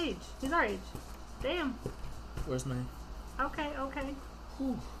 He's my age. He's our age. Damn. Where's my... Okay.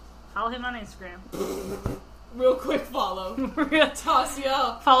 Follow him on Instagram. Real quick follow. Toss you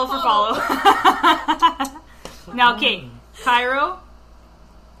out. Follow for follow. Now, okay. Cairo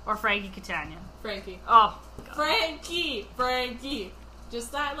or Frankie Catania? Frankie. Oh, God. Frankie.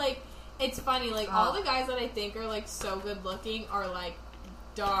 Just that, like, it's funny. Like, all the guys that I think are, like, so good looking are, like,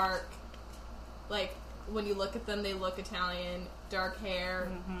 dark. Like, when you look at them, they look Italian. Dark hair,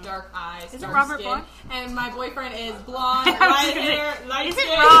 dark eyes, Is dark it Robert skin. Blonde? And my boyfriend is blonde, light hair, light Is skin.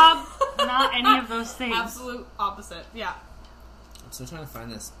 it Rob? Not any of those things. Absolute opposite. Yeah. I'm still trying to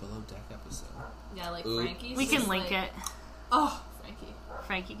find this Below Deck episode. Yeah, like Ooh. Frankie's. We can just link like, it. Oh, Frankie.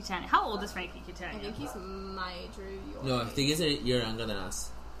 Frankie Catania. How old is Frankie I Catania? think he's my age or your No, I age. think he's a year younger than us.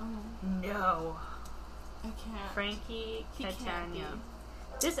 Oh, No. I can't. Frankie He can't Catania.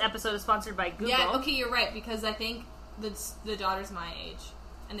 be. This episode is sponsored by Google. Yeah, okay, you're right, because I think the daughter's my age.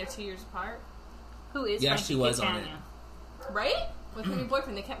 And they're 2 years apart. Who is Yeah, Frankie she was on Catania? Right? With her new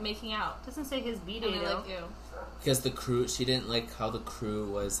boyfriend, they kept making out. Doesn't say his B And day they're though. like, ew. Because the crew, she didn't like how the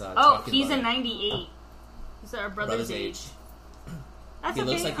crew was Oh, talking he's about a it. 98. He's our brother's age. That's He okay.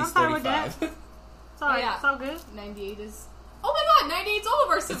 looks like I'm he's fine with that. 35. It's alright. Oh, yeah. It's all good. 98 is... Oh my god, 98's all of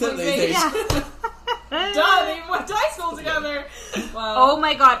our siblings' Siblings' age. age. Duh, they went to high school together. Wow. Oh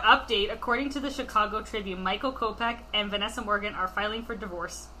my god, update. According to the Chicago Tribune, Michael Kopech and Vanessa Morgan are filing for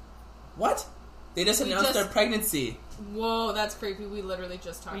divorce. What? They just announced their pregnancy. Whoa, that's creepy. We literally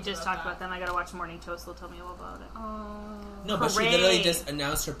just talked about that. We just talked about them. I gotta watch Morning Toast. They'll tell me all about it. No, but she Hooray. literally just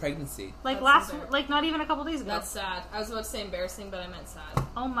announced her pregnancy. Like That's like not even a couple days ago. That's sad. I was about to say embarrassing, but I meant sad.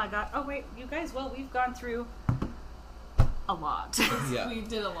 Oh my god. Oh wait, you guys, well, we've gone through a lot. Yeah. We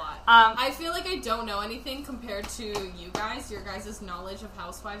did a lot. Um, I feel like I don't know anything compared to you guys. Your guys' knowledge of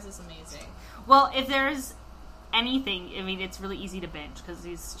Housewives is amazing. Well, if there's anything, I mean, it's really easy to binge because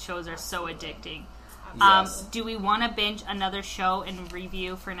these shows are so addicting. Yes. Do we want to binge another show and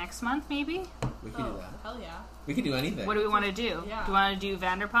review for next month, maybe? We could do that. Hell yeah. We could do anything. What do we want to do? Yeah. Do we want to do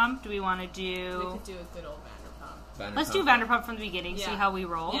Vanderpump? Do we want to We do... could do a good old Vanderpump. Let's do Vanderpump from the beginning, see Yeah. how we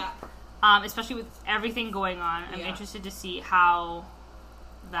roll. Yeah. Especially with everything going on. I'm Yeah. interested to see how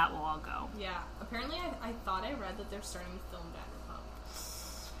that will all go. Yeah. Apparently, I thought I read that they're starting to film Vanderpump.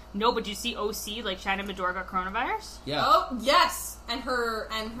 No, but you see OC, like Shannon Medora got coronavirus? Yeah. Oh, yes! And her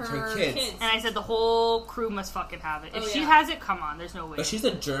kids. kids. And I said the whole crew must fucking have it. If Oh, she yeah. has it, come on, there's no way. But she's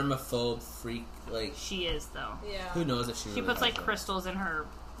a germaphobe freak. Like, She is, though. Yeah. who knows if she She really puts, like, has it. crystals in her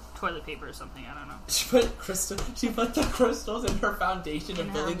toilet paper or something, I don't know. She put the crystals in her foundation In of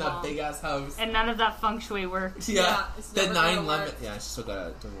her building that wall. big ass house. And none of that feng shui works. Yeah, it's the never 9 gonna lemon. work. Yeah, she still got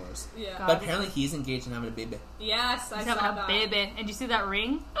a divorce. Yeah. God. But apparently he's engaged and having a baby. Yes, I He's saw having a that. baby. And you see that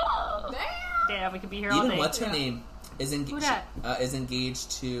ring? Damn! Damn, we could be here all Even day. what's her Yeah. name is Who dat?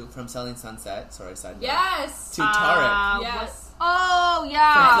 engaged to from Selling Sunset. Sorry, side note. Yes! To Tarek. Yes. Oh,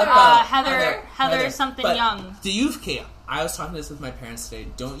 yeah. Flip out. Heather something But young. Do you? Okay, I was talking this with my parents today.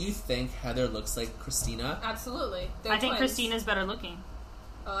 Don't you think Heather looks like Christina? Absolutely. They're I think twins. Christina's better looking.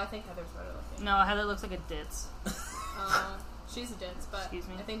 Oh, I think Heather's better looking. No, Heather looks like a ditz. She's a ditz, but excuse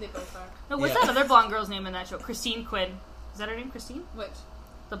me. I think they both are. No, what's that other blonde girl's name in that show? Christine Quinn. Is that her name, Christine? Which?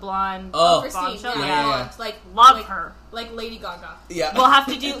 The blonde. Oh, Christine. Show? Yeah. Love her. Like Lady Gaga. Yeah. We'll have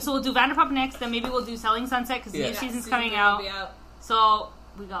to do. So we'll do Vanderpump next. Then maybe we'll do Selling Sunset because the new season's coming out. So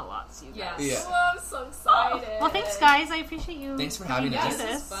we got lots, you guys. Yeah. Oh, I'm so excited. Well, thanks, guys. I appreciate you. Thanks for having us.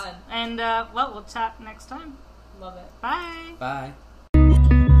 This is fun. And well, we'll chat next time. Love it. Bye. Bye.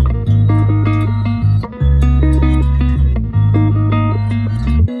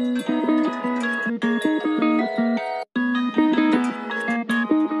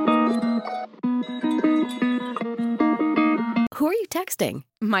 Who are you texting?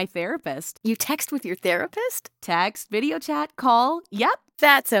 My therapist. You text with your therapist? Text, video chat, call. Yep.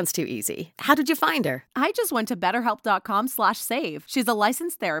 That sounds too easy. How did you find her? I just went to betterhelp.com/save. She's a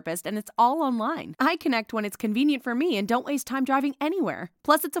licensed therapist and it's all online. I connect when it's convenient for me and don't waste time driving anywhere.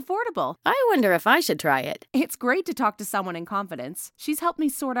 Plus, it's affordable. I wonder if I should try it. It's great to talk to someone in confidence. She's helped me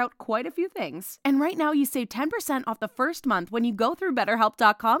sort out quite a few things. And right now you save 10% off the first month when you go through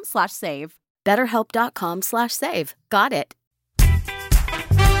betterhelp.com/save. betterhelp.com/save. Got it.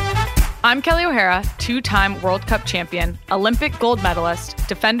 I'm Kelly O'Hara, two-time World Cup champion, Olympic gold medalist,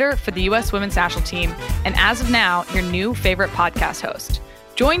 defender for the U.S. women's national team, and as of now, your new favorite podcast host.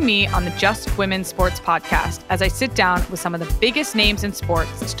 Join me on the Just Women's Sports podcast as I sit down with some of the biggest names in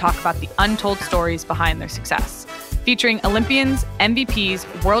sports to talk about the untold stories behind their success. Featuring Olympians, MVPs,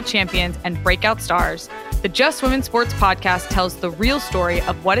 world champions, and breakout stars, the Just Women's Sports podcast tells the real story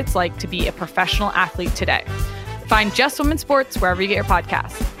of what it's like to be a professional athlete today. Find Just Women's Sports wherever you get your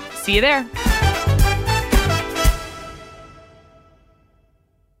podcasts. See you there.